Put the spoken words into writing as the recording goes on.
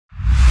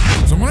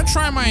gonna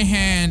try my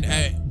hand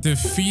at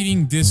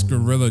defeating this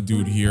gorilla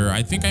dude here.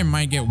 I think I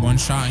might get one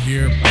shot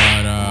here,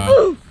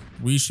 but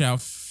we shall.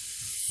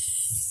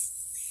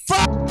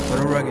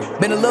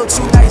 Been a little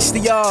too nice to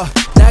y'all.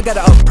 Now I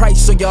gotta up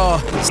price on y'all.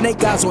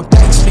 Snake eyes on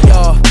dice for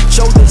y'all.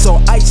 Shoulders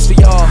on ice for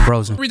y'all.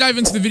 Frozen. Before we dive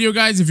into the video,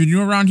 guys, if you're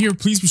new around here,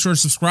 please be sure to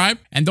subscribe.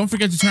 And don't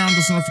forget to turn on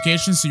those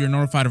notifications so you're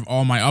notified of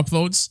all my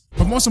uploads.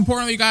 But most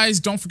importantly,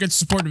 guys, don't forget to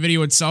support the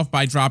video itself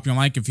by dropping a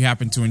like if you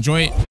happen to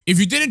enjoy it. If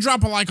you didn't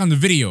drop a like on the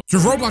video, your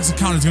Roblox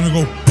account is gonna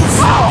go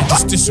poof and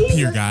just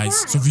disappear,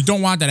 guys. So if you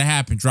don't want that to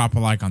happen, drop a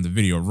like on the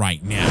video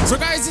right now. So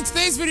guys, in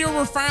today's video,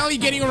 we're finally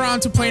getting around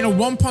to playing a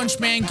One Punch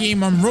Man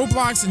game on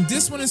Roblox, and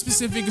this one in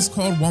specific is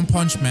called One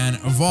Punch Man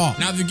Evolve.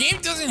 Now, the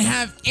game doesn't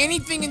have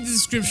anything in the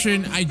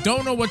description. I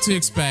don't know what to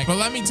expect, but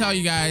let me tell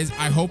you guys,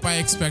 I hope I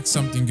expect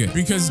something good.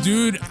 Because,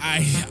 dude,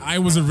 I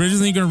was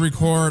originally gonna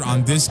record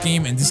on this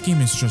game, and this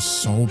game is just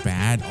so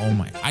bad. Oh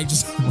my, I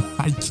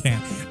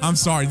can't. I'm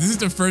sorry. This is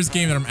the first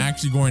game that I'm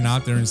actually going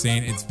out there and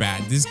saying it's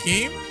bad. This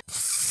game.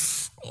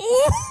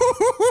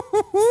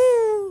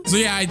 So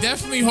yeah, I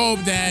definitely hope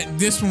that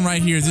this one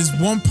right here, this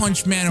One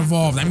Punch Man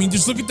Evolved, I mean,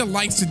 just look at the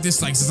likes to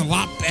dislikes. It's a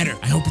lot better.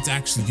 I hope it's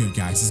actually good,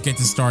 guys. Let's get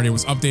this started. It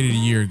was updated a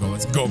year ago.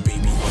 Let's go,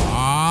 baby.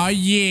 Ah,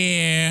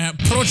 yeah.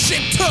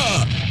 Projector.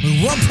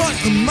 One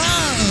Punch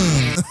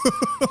Man.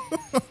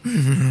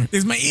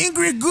 Is my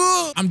Ingrid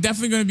good? I'm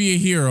definitely going to be a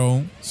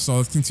hero. So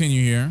let's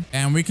continue here.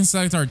 And we can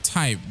select our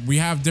type. We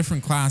have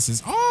different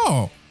classes.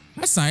 Oh.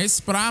 That's nice,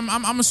 but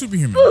I'm a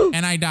superhuman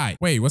and I died.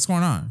 Wait, what's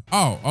going on?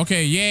 Oh,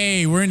 okay,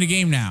 yay, we're in the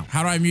game now.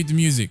 How do I mute the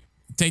music?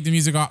 Take the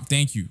music off.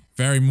 Thank you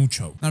very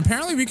mucho. Now,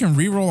 apparently we can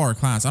re-roll our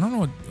class. I don't know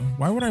what,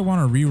 why would I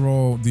want to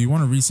re-roll? Do you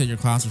want to reset your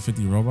class for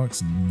 50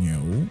 Robux?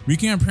 No. We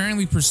can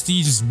apparently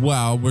prestige as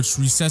well, which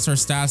resets our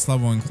stats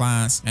level in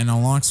class and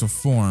unlocks a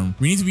form.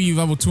 We need to be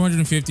level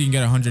 250 and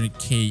get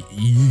 100k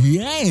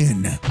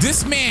yen.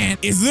 This man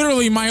is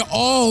literally my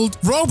old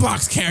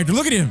Roblox character.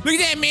 Look at him. Look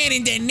at that man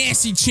in that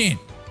nasty chin.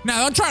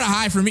 Now, don't try to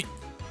hide from me.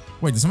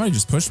 Wait, did somebody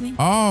just push me?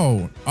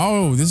 Oh,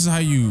 this is how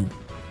you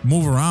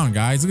move around,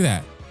 guys. Look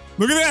at that.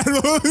 Look at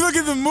that. Look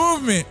at the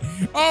movement.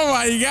 Oh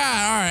my God.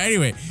 All right.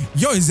 Anyway,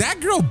 yo, is that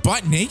girl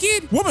butt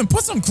naked? Woman,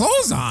 put some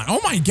clothes on. Oh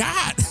my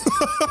God.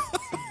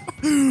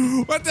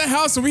 What the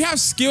hell? So we have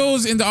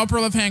skills in the upper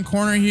left-hand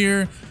corner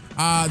here.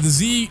 The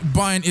Z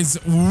button is,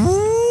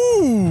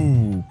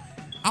 woo.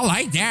 I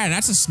like that.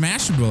 That's a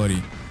smash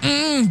ability.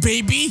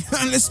 Baby,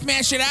 let's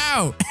smash it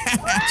out.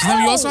 So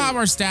then we also have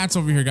our stats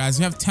over here, guys.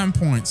 We have 10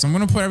 points. So I'm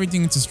gonna put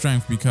everything into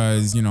strength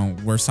because, you know,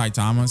 we're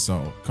Saitama,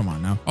 so come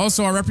on now.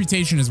 Also, our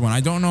reputation is 1.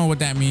 I don't know what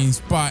that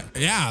means, but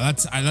yeah,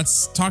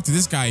 let's talk to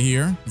this guy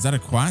here. Is that a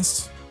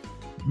quest?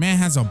 Man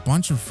has a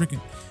bunch of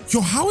freaking. Yo,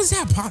 how is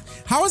that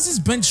how is this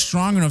bench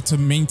strong enough to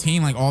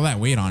maintain like all that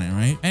weight on it,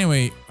 right?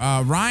 Anyway,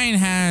 Ryan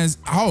has,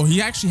 oh,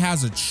 he actually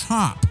has a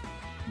chop.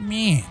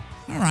 Man.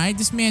 All right,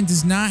 this man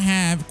does not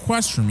have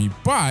quests for me,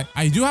 but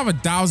I do have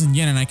 1,000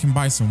 yen and I can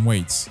buy some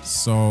weights.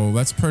 So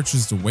let's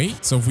purchase the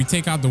weight. So if we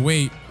take out the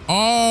weight,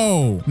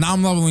 oh, now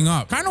I'm leveling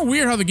up. Kind of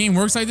weird how the game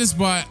works like this,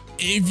 but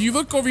if you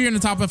look over here in the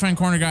top left-hand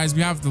corner, guys,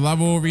 we have the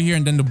level over here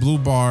and then the blue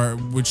bar,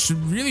 which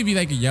should really be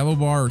like a yellow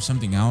bar or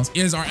something else,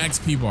 is our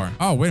XP bar.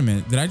 Oh, wait a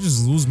minute. Did I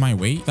just lose my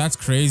weight? That's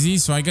crazy.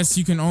 So I guess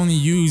you can only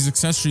use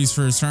accessories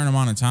for a certain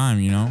amount of time,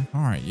 you know?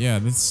 All right, yeah,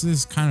 this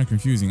is kind of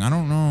confusing. I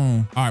don't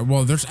know. All right,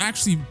 well, there's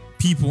actually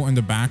people in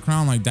the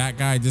background, like that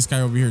guy, this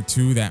guy over here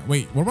too. That,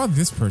 wait, what about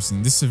this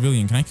person, this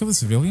civilian? Can I kill the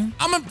civilian?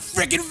 I'm a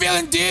freaking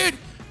villain, dude.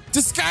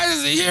 Disguised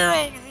as a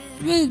hero.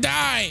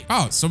 Die.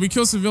 Oh, so we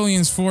kill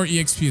civilians for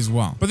EXP as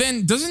well. But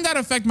then doesn't that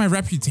affect my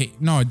reputation?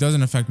 No, it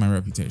doesn't affect my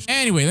reputation.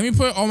 Anyway, let me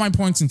put all my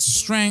points into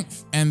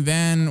strength, and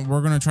then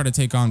we're gonna try to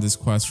take on this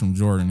quest from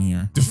Jordan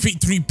here. Defeat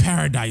 3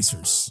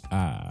 paradisers.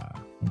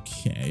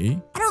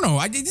 Okay. I don't know.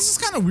 This is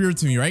kind of weird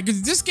to me, right?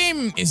 Because this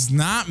game is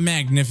not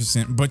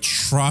magnificent, but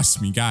trust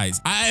me,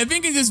 guys. I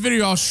think in this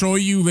video, I'll show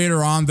you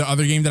later on the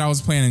other game that I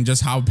was playing and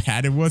just how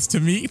bad it was to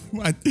me.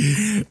 But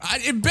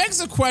it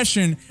begs a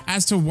question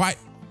as to why.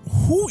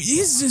 Who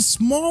is this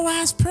small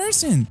ass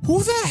person?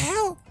 Who the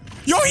hell?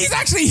 Yo, he's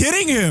actually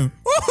hitting him.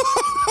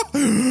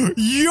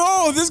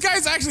 Yo, this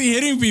guy's actually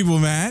hitting people,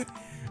 man.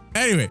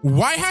 Anyway,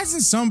 why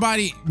hasn't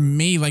somebody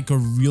made like a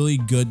really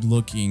good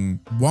looking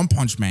One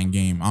Punch Man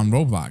game on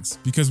Roblox?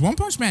 Because One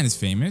Punch Man is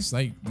famous.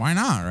 Like, why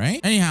not, right?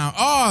 Anyhow,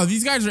 oh,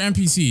 these guys are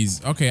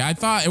NPCs. Okay, I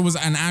thought it was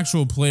an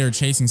actual player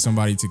chasing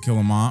somebody to kill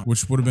him off,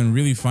 which would have been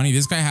really funny.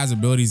 This guy has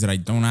abilities that I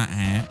do not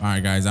have. All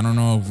right, guys, I don't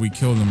know if we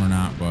killed him or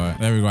not, but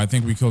there we go. I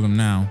think we killed him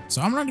now.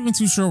 So I'm not even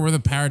too sure where the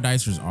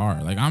paradisers are.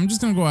 Like, I'm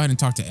just gonna go ahead and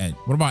talk to Ed.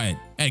 What about Ed?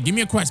 Ed, give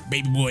me a quest,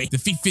 baby boy.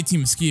 Defeat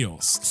 15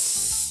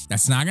 mosquitoes.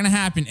 That's not gonna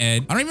happen,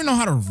 Ed. I don't even know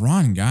how to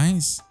run,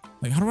 guys.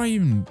 Like, how do I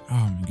even,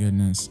 oh my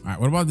goodness. All right,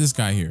 what about this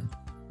guy here?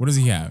 What does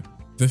he have?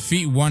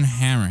 Defeat 1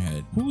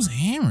 hammerhead. Who's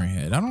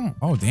hammerhead? I don't,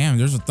 oh damn,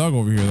 there's a thug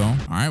over here though.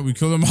 All right, we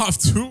killed him off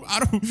too. Dude,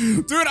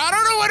 I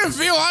don't know what to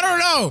feel. I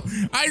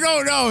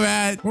don't know,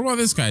 man. What about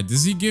this guy?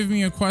 Does he give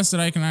me a quest that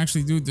I can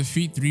actually do?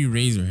 Defeat 3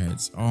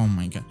 razorheads. Oh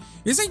my God.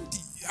 It's like,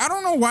 I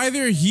don't know why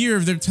they're here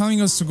if they're telling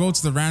us to go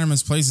to the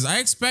randomest places. I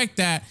expect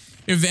that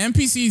if the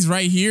NPC is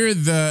right here,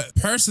 the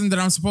person that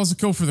I'm supposed to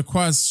kill for the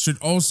quest should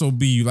also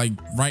be like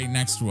right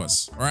next to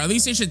us. Or at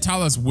least they should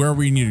tell us where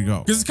we need to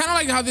go. Because it's kind of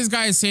like how this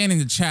guy is saying in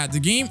the chat. The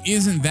game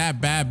isn't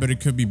that bad, but it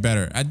could be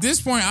better. At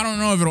this point, I don't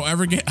know if it'll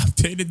ever get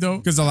updated though.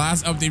 Because the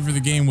last update for the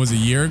game was a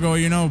year ago,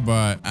 you know.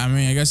 But I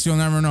mean, I guess you'll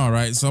never know,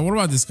 right? So what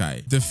about this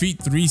guy?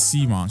 Defeat 3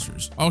 sea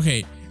monsters.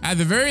 Okay. At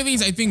the very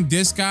least, I think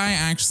this guy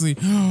actually,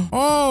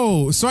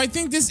 oh, so I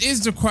think this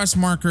is the quest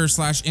marker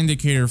 /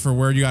 indicator for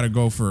where you got to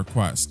go for a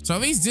quest. So at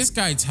least this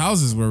guy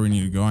tells us where we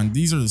need to go. And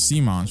these are the sea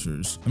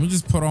monsters. Let me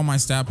just put all my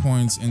stat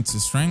points into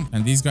strength.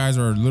 And these guys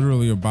are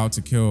literally about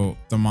to kill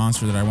the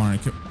monster that I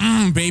wanted to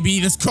kill.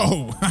 Baby, let's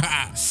go.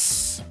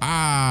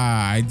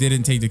 I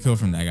didn't take the kill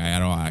from that guy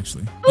at all,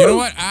 actually. You know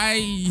what?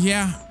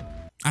 I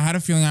had a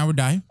feeling I would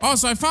die. Oh,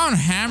 so I found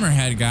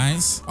Hammerhead,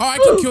 guys. Oh, I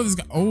can kill this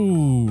guy.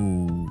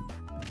 Oh.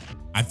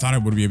 I thought I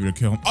would be able to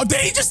kill him. Oh, did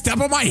he just step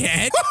on my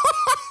head?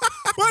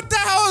 What the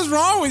hell is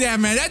wrong with that,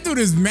 man? That dude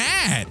is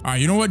mad. All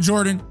right, you know what,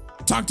 Jordan?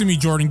 Talk to me,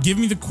 Jordan. Give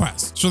me the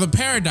quest. So the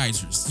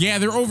Paradisers. Yeah,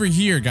 they're over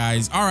here,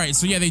 guys. All right,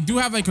 so yeah, they do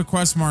have like a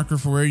quest marker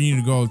for where you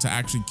need to go to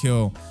actually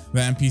kill the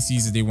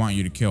NPCs that they want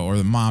you to kill or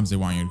the mobs they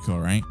want you to kill,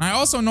 right? I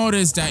also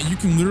noticed that you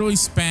can literally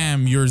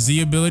spam your Z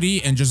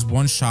ability and just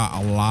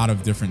one-shot a lot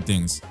of different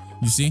things.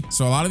 You see?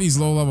 So a lot of these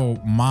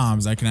low-level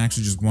mobs, I can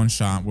actually just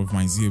one-shot with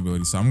my Z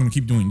ability. So I'm going to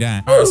keep doing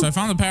that. All right, so I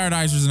found the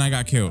Paradisers and I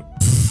got killed.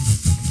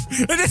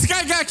 And this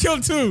guy got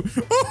killed too.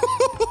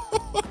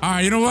 All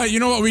right, you know what?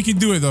 You know what? We can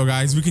do it though,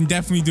 guys. We can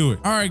definitely do it.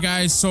 All right,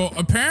 guys. So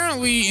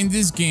apparently in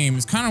this game,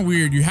 it's kind of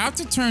weird. You have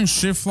to turn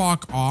shift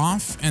lock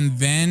off. And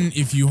then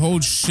if you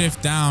hold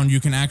shift down, you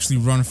can actually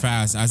run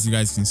fast, as you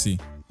guys can see.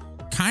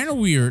 Kind of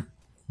weird.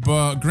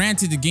 But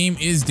granted, the game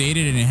is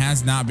dated and it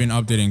has not been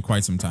updated in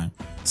quite some time.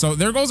 So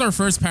there goes our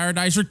first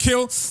Paradiser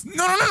kill.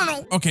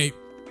 No. Okay.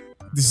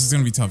 This is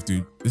going to be tough,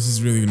 dude. This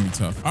is really going to be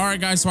tough. All right,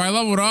 guys. So I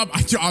leveled up.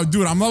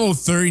 Dude, I'm level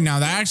 30 now.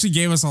 That actually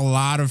gave us a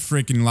lot of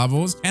freaking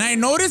levels. And I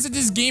noticed that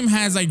this game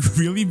has like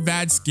really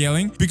bad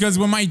scaling because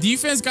when my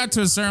defense got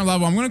to a certain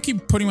level, I'm going to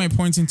keep putting my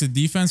points into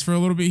defense for a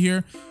little bit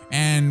here.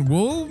 And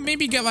we'll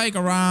maybe get like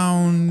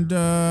around,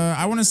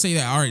 I want to say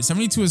that. All right,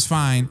 72 is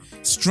fine.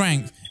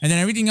 Strength. And then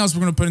everything else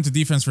we're going to put into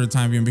defense for the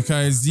time being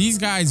because these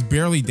guys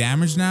barely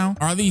damage now,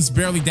 or at least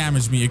barely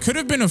damaged me. It could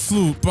have been a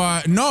fluke,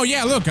 but no,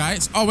 yeah, look,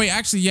 guys. Oh, wait,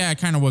 actually, yeah, it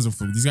kind of was a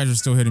fluke. These guys are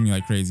still hitting me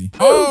like crazy.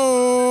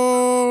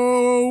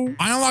 Oh,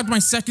 I unlocked my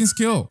second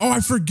skill. Oh,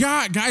 I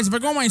forgot, guys. If I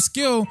go on my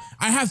skill,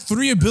 I have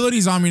 3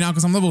 abilities on me now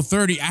because I'm level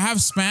 30. I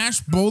have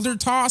Smash, Boulder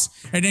Toss,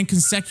 and then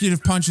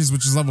Consecutive Punches,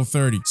 which is level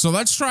 30. So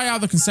let's try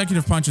out the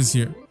Consecutive Punches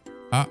here.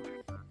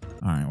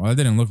 All right, well, that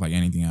didn't look like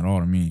anything at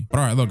all to me. But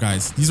all right, look,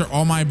 guys, these are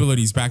all my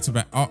abilities back to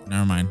back. Oh,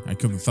 never mind. I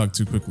killed the thug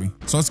too quickly.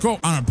 So let's go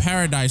on a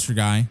Paradiser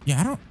guy.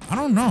 Yeah, I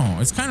don't know.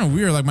 It's kind of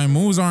weird. Like my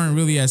moves aren't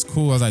really as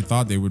cool as I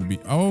thought they would be.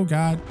 Oh,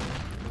 God.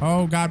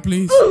 Oh, God,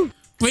 please.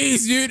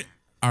 Please, dude.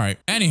 All right.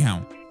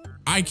 Anyhow,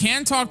 I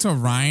can talk to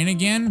Ryan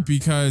again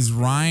because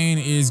Ryan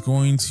is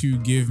going to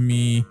give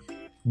me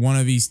one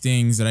of these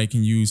things that I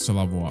can use to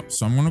level up.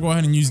 So I'm going to go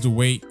ahead and use the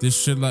weight. This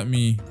should let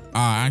me...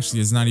 actually,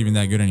 it's not even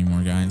that good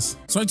anymore, guys.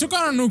 So I took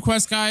on a new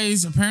quest,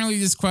 guys. Apparently,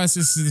 this quest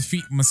is to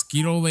defeat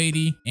Mosquito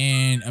Lady.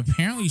 And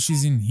apparently,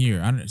 she's in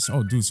here.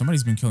 Oh, dude,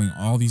 somebody's been killing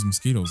all these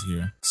mosquitoes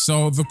here.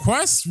 So the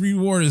quest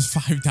reward is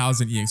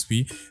 5,000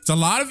 EXP. It's a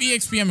lot of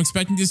EXP. I'm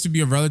expecting this to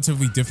be a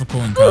relatively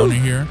difficult encounter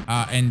here.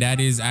 And that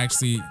is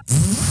actually...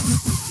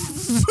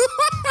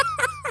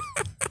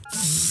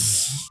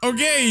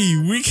 Okay,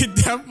 we can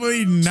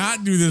definitely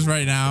not do this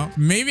right now.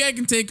 Maybe I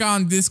can take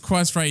on this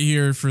quest right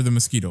here for the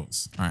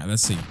mosquitoes. All right,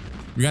 let's see.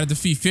 We got to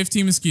defeat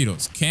 15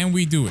 mosquitoes. Can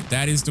we do it?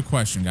 That is the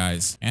question,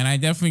 guys. And I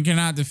definitely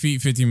cannot defeat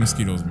 15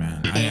 mosquitoes,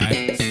 man.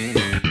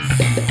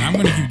 I'm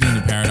going to keep doing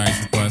the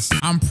Paradise quest.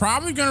 I'm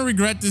probably going to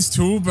regret this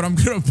too, but I'm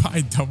going to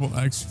buy double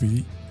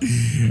XP.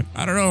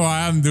 I don't know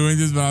why I'm doing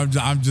this, but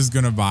I'm just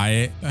going to buy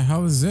it. The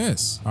hell is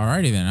this?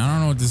 Alrighty then. I don't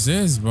know what this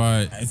is,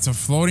 but it's a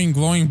floating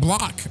glowing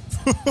block.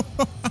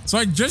 So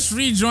I just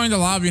rejoined the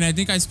lobby and I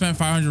think I spent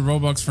 500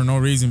 Robux for no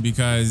reason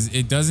because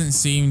it doesn't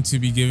seem to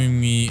be giving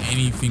me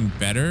anything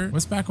better.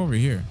 What's back over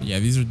here? Yeah,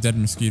 these are dead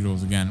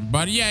mosquitoes again.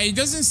 But yeah, it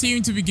doesn't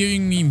seem to be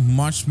giving me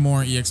much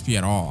more EXP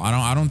at all.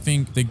 I don't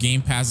think the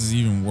game passes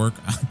even work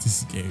on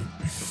this game.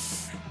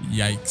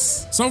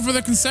 Yikes. So for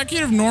the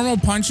consecutive normal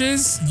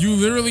punches, you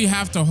literally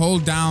have to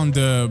hold down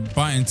the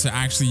button to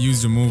actually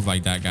use the move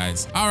like that,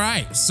 guys. All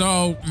right,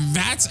 so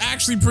that's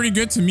actually pretty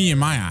good to me in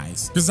my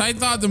eyes because I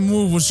thought the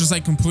move was just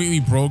like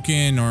completely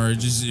broken or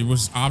just it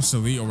was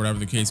obsolete or whatever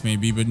the case may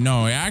be, but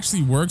no, it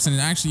actually works and it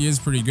actually is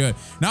pretty good.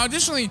 Now,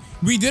 additionally,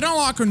 we did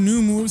unlock a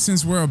new move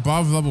since we're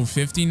above level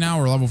 50 now,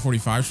 or level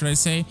 45, should I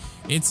say.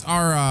 It's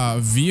our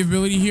V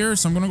ability here,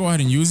 so I'm gonna go ahead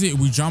and use it.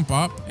 We jump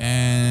up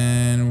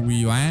and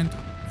we land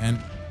and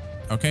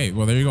okay,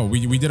 well, there you go.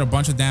 We did a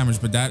bunch of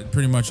damage, but that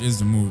pretty much is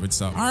the move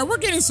itself. All right, we're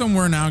getting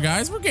somewhere now,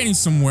 guys. We're getting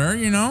somewhere,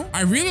 you know?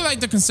 I really like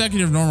the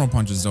consecutive normal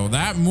punches, though.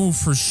 That move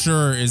for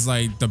sure is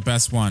like the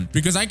best one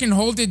because I can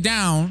hold it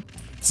down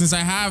since I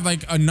have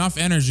like enough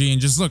energy and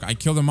just look, I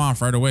killed him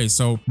off right away.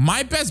 So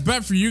my best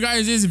bet for you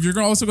guys is if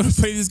you're also going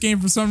to play this game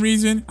for some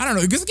reason, I don't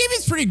know, because the game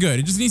is pretty good.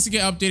 It just needs to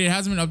get updated. It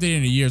hasn't been updated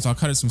in a year, so I'll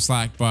cut it some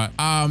slack. But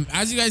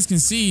as you guys can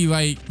see,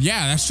 like,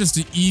 yeah, that's just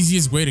the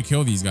easiest way to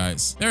kill these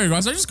guys. There we go.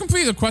 So I just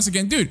completed the quest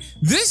again. Dude,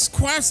 this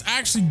quest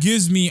actually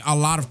gives me a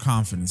lot of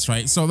confidence,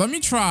 right? So let me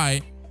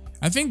try.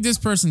 I think this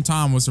person,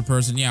 Tom, was the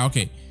person. Yeah,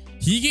 okay.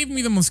 He gave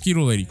me the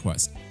mosquito lady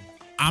quest.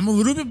 I'm a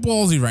little bit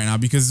ballsy right now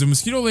because the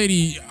mosquito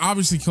lady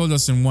obviously killed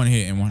us in one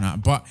hit and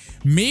whatnot. But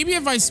maybe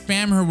if I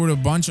spam her with a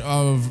bunch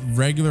of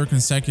regular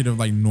consecutive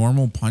like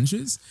normal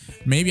punches,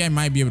 maybe I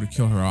might be able to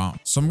kill her out.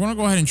 So I'm gonna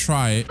go ahead and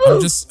try it.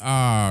 I'm just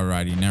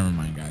alrighty, never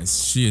mind,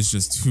 guys. She is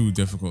just too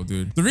difficult,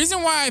 dude. The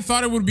reason why I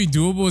thought it would be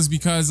doable is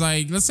because,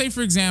 like, let's say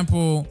for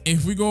example,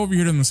 if we go over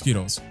here to the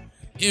mosquitoes.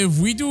 If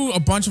we do a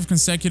bunch of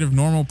consecutive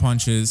normal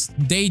punches,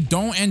 they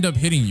don't end up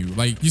hitting you.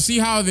 Like, you see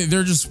how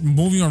they're just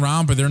moving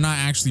around, but they're not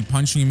actually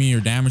punching me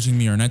or damaging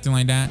me or nothing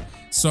like that.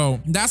 So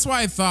that's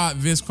why I thought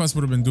this quest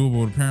would have been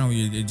doable.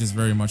 Apparently, it just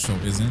very much so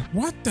isn't.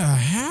 What the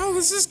hell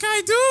is this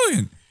guy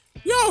doing?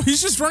 Yo,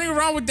 he's just running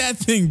around with that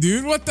thing,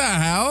 dude. What the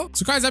hell?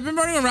 So guys, I've been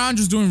running around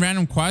just doing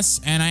random quests,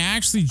 and I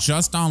actually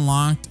just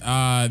unlocked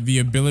the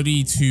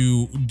ability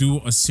to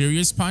do a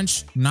serious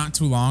punch not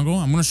too long ago.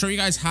 I'm gonna show you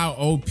guys how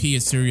OP a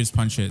serious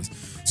punch is.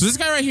 So this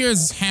guy right here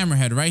is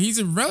Hammerhead, right? He's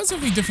a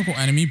relatively difficult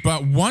enemy,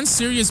 but one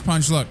serious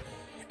punch, look,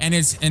 and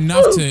it's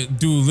enough to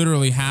do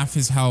literally half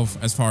his health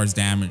as far as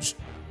damage.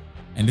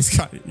 And this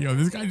guy, yo,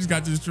 this guy just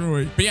got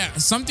destroyed. But yeah,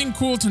 something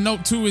cool to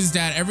note too is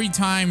that every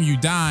time you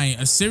die,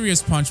 a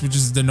serious punch, which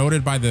is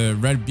denoted by the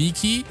red B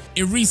key,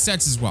 it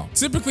resets as well.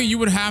 Typically, you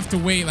would have to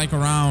wait like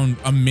around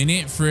a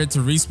minute for it to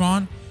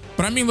respawn.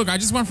 But I mean, look, I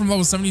just went from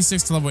level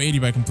 76 to level 80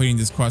 by completing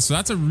this quest. So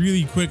that's a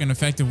really quick and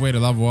effective way to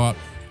level up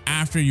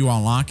after you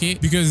unlock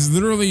it, because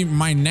literally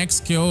my next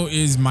skill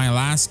is my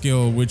last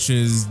skill, which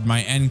is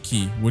my end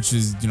key, which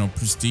is, you know,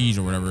 prestige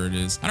or whatever it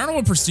is. I don't know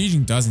what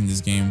prestiging does in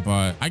this game,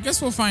 but I guess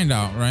we'll find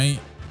out, right?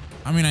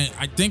 I mean,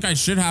 I think I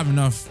should have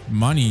enough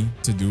money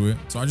to do it.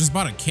 So I just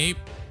bought a cape.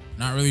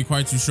 Not really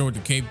quite too sure what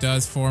the cape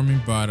does for me,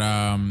 but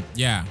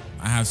yeah,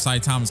 I have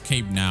Saitama's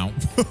cape now.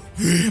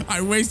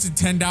 I wasted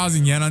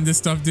 10,000 yen on this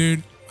stuff,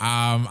 dude.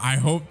 I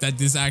hope that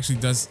this actually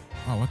does.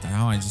 Oh, what the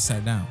hell? I just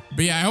sat down.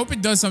 But yeah, I hope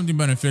it does something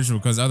beneficial,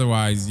 because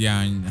otherwise,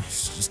 yeah,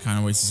 just kind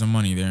of wasted some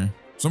money there.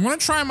 So I'm going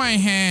to try my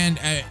hand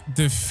at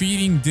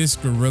defeating this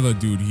gorilla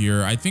dude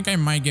here. I think I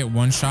might get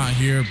one shot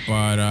here,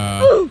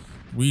 but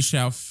we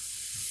shall.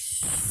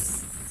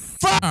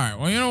 All right,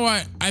 well, you know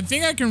what? I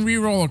think I can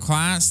re-roll a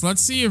class.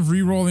 Let's see if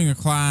re-rolling a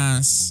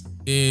class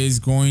is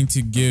going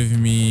to give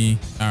me.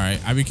 All right,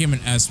 I became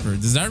an Esper.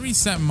 Does that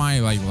reset my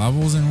like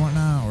levels and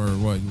whatnot, or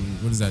what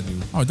does that do?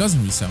 Oh, it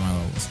doesn't reset my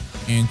levels.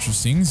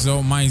 Interesting.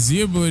 So my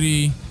Z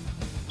ability,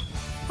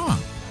 huh?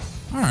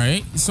 All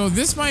right, so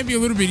this might be a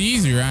little bit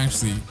easier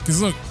actually,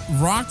 because look,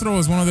 rock throw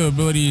is one of the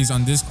abilities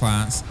on this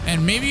class,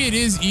 and maybe it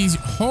is easy.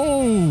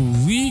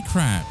 Holy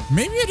crap,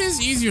 maybe it is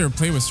easier to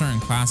play with certain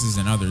classes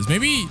than others.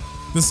 Maybe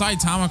the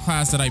Saitama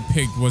class that I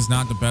picked was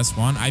not the best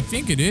one. I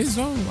think it is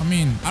though. I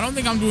mean, I don't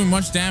think I'm doing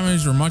much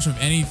damage or much of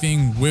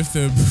anything with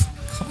the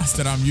class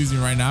that I'm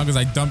using right now, because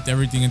I dumped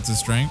everything into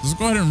strength. Let's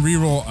go ahead and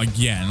re-roll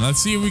again. Let's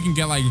see if we can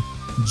get like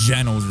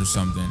Genos or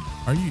something.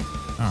 Are you?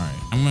 All right,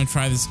 I'm gonna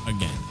try this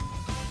again.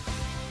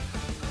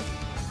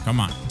 Come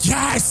on.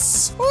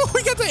 Yes! Oh,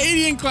 we got the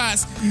alien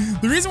class.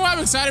 The reason why I'm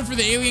excited for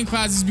the alien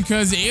class is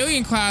because the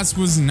alien class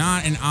was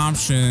not an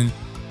option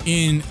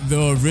in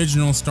the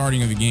original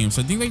starting of the game.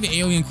 So I think like the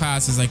alien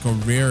class is like a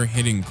rare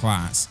hidden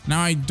class.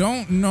 Now I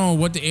don't know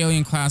what the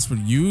alien class would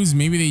use.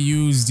 Maybe they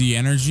use the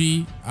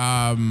energy.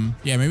 Yeah,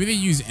 maybe they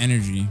use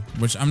energy,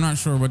 which I'm not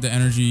sure what the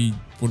energy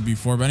would be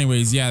for. But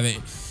anyways, yeah,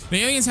 the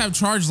aliens have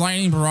charged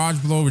lightning, barrage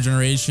blow,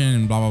 regeneration,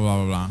 and blah, blah,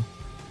 blah, blah, blah.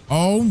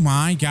 Oh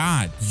my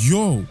God.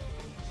 Yo.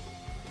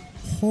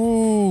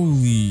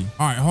 Holy.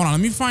 All right, hold on.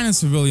 Let me find a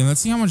civilian. Let's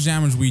see how much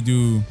damage we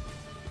do.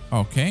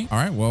 Okay. All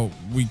right. Well,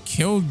 we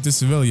killed the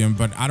civilian,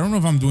 but I don't know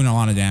if I'm doing a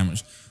lot of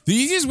damage. The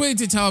easiest way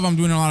to tell if I'm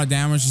doing a lot of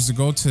damage is to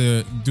go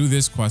to do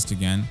this quest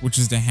again, which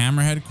is the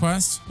Hammerhead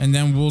quest. And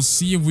then we'll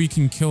see if we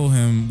can kill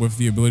him with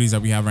the abilities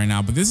that we have right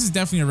now. But this is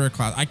definitely a rare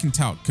class. I can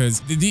tell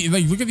because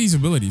like, look at these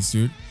abilities,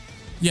 dude.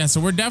 Yeah,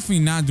 so we're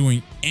definitely not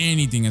doing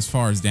anything as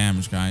far as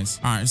damage, guys.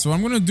 All right, so what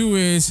I'm gonna do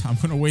is I'm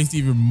gonna waste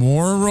even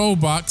more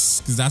Robux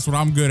because that's what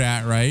I'm good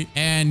at, right?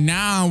 And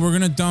now we're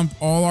gonna dump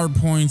all our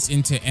points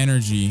into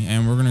energy,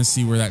 and we're gonna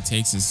see where that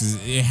takes us.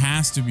 Because it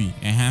has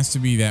to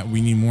be that we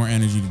need more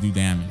energy to do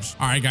damage.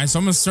 All right, guys, so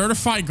I'm a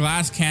certified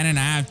glass cannon.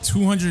 I have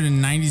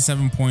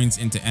 297 points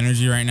into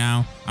energy right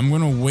now. I'm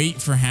gonna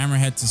wait for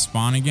Hammerhead to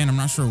spawn again. I'm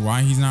not sure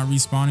why he's not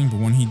respawning, but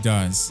when he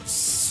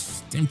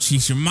does, them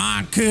cheeks are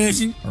mine,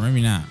 cousin. Or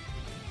maybe not.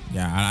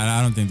 Yeah,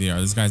 I don't think they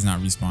are. This guy's not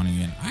respawning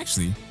in.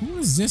 Actually, who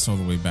is this all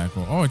the way back?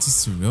 Oh, it's a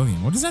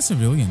civilian. What is that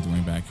civilian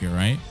doing back here,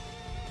 right?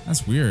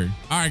 That's weird.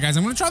 All right, guys,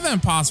 I'm gonna try the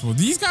impossible.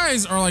 These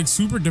guys are like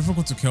super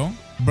difficult to kill,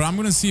 but I'm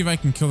gonna see if I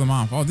can kill them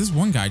off. Oh, this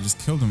one guy just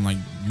killed him like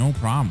no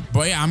problem.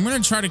 But yeah, I'm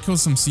gonna try to kill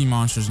some sea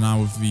monsters now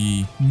with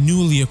the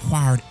newly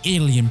acquired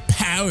alien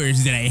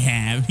powers that I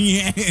have.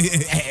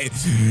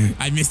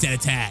 I missed that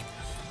attack.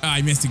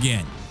 I missed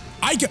again.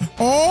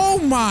 Oh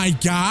my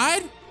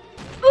God.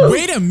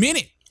 Wait a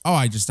minute. Oh,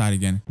 I just died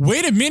again.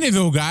 Wait a minute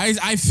though, guys.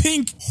 I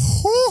think,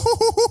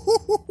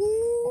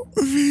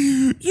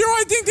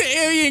 I think the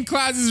alien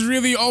class is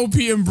really OP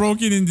and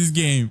broken in this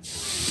game.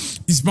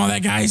 You smell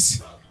that,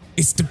 guys?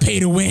 It's the pay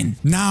to win.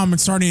 Now I'm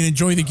starting to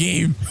enjoy the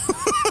game.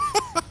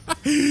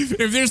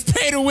 If there's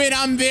pay to win,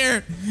 I'm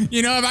there.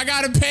 You know, if I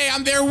gotta pay,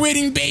 I'm there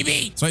winning,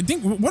 baby. So I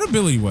think, what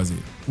ability was it?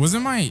 Was it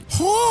my,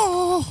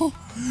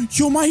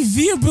 yo, my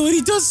V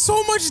ability does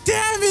so much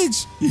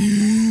damage.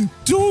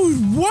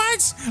 Dude,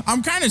 what?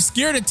 I'm kind of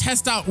scared to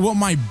test out what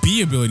my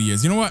B ability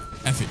is. You know what?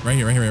 F it, right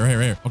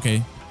here.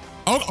 Okay.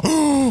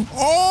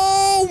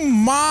 Oh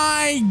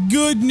my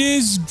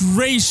goodness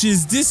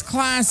gracious. This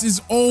class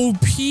is OP,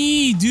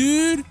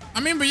 dude.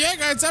 I mean, but yeah,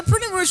 guys, that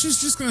pretty much is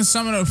just gonna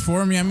sum it up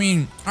for me. I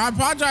mean, I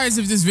apologize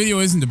if this video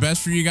isn't the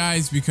best for you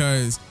guys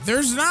because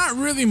there's not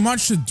really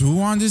much to do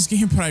on this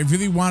game, but I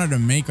really wanted to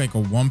make like a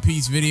One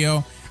Piece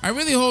video. I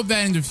really hope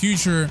that in the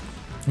future,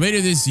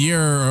 later this year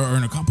or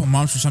in a couple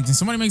months or something,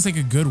 somebody makes like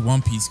a good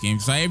One Piece game,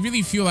 because I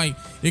really feel like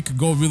it could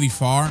go really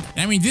far.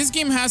 I mean, this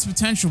game has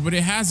potential, but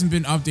it hasn't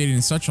been updated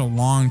in such a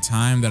long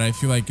time that I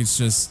feel like it's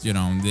just, you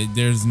know,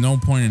 there's no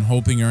point in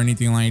hoping or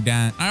anything like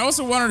that. I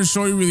also wanted to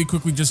show you really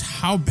quickly just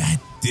how bad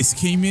this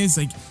game is.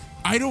 Like,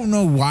 I don't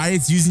know why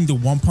it's using the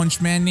One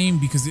Punch Man name,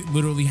 because it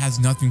literally has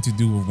nothing to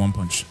do with One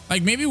Punch.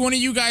 Like, maybe one of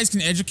you guys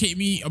can educate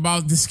me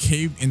about this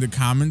game in the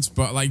comments,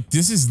 but like,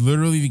 this is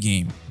literally the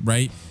game,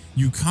 right?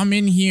 You come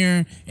in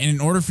here, and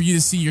in order for you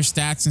to see your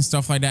stats and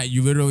stuff like that,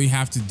 you literally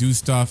have to do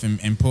stuff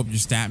and pull up your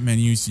stat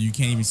menu, so you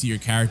can't even see your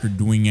character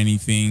doing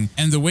anything.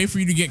 And the way for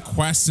you to get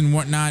quests and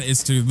whatnot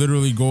is to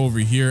literally go over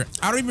here.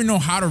 I don't even know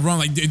how to run.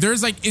 Like,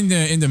 there's like in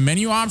the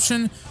menu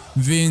option,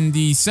 then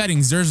the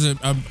settings, there's a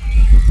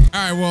all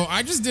right, well,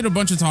 I just did a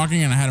bunch of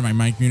talking and I had my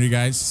mic muted,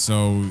 guys.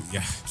 So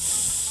yeah,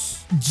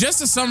 just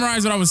to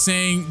summarize what I was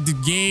saying, the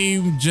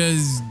game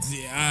just,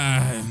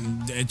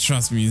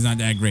 trust me, it's not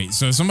that great.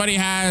 So if somebody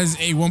has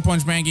a One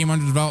Punch Man game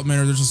under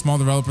development, or there's a small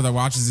developer that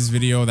watches this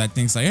video that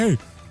thinks like, hey,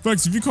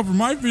 Vex, if you cover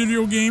my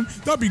video game,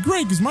 that'd be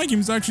great, because my game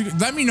is actually,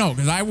 let me know,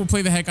 because I will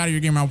play the heck out of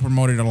your game. I'll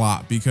promote it a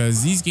lot,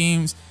 because these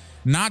games,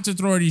 not to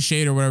throw any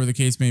shade or whatever the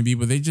case may be,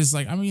 but they just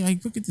like, I mean,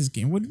 like, look at this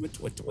game.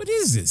 What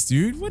is this,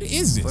 dude? What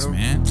is this,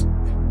 man?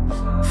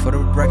 For the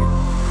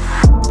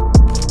record.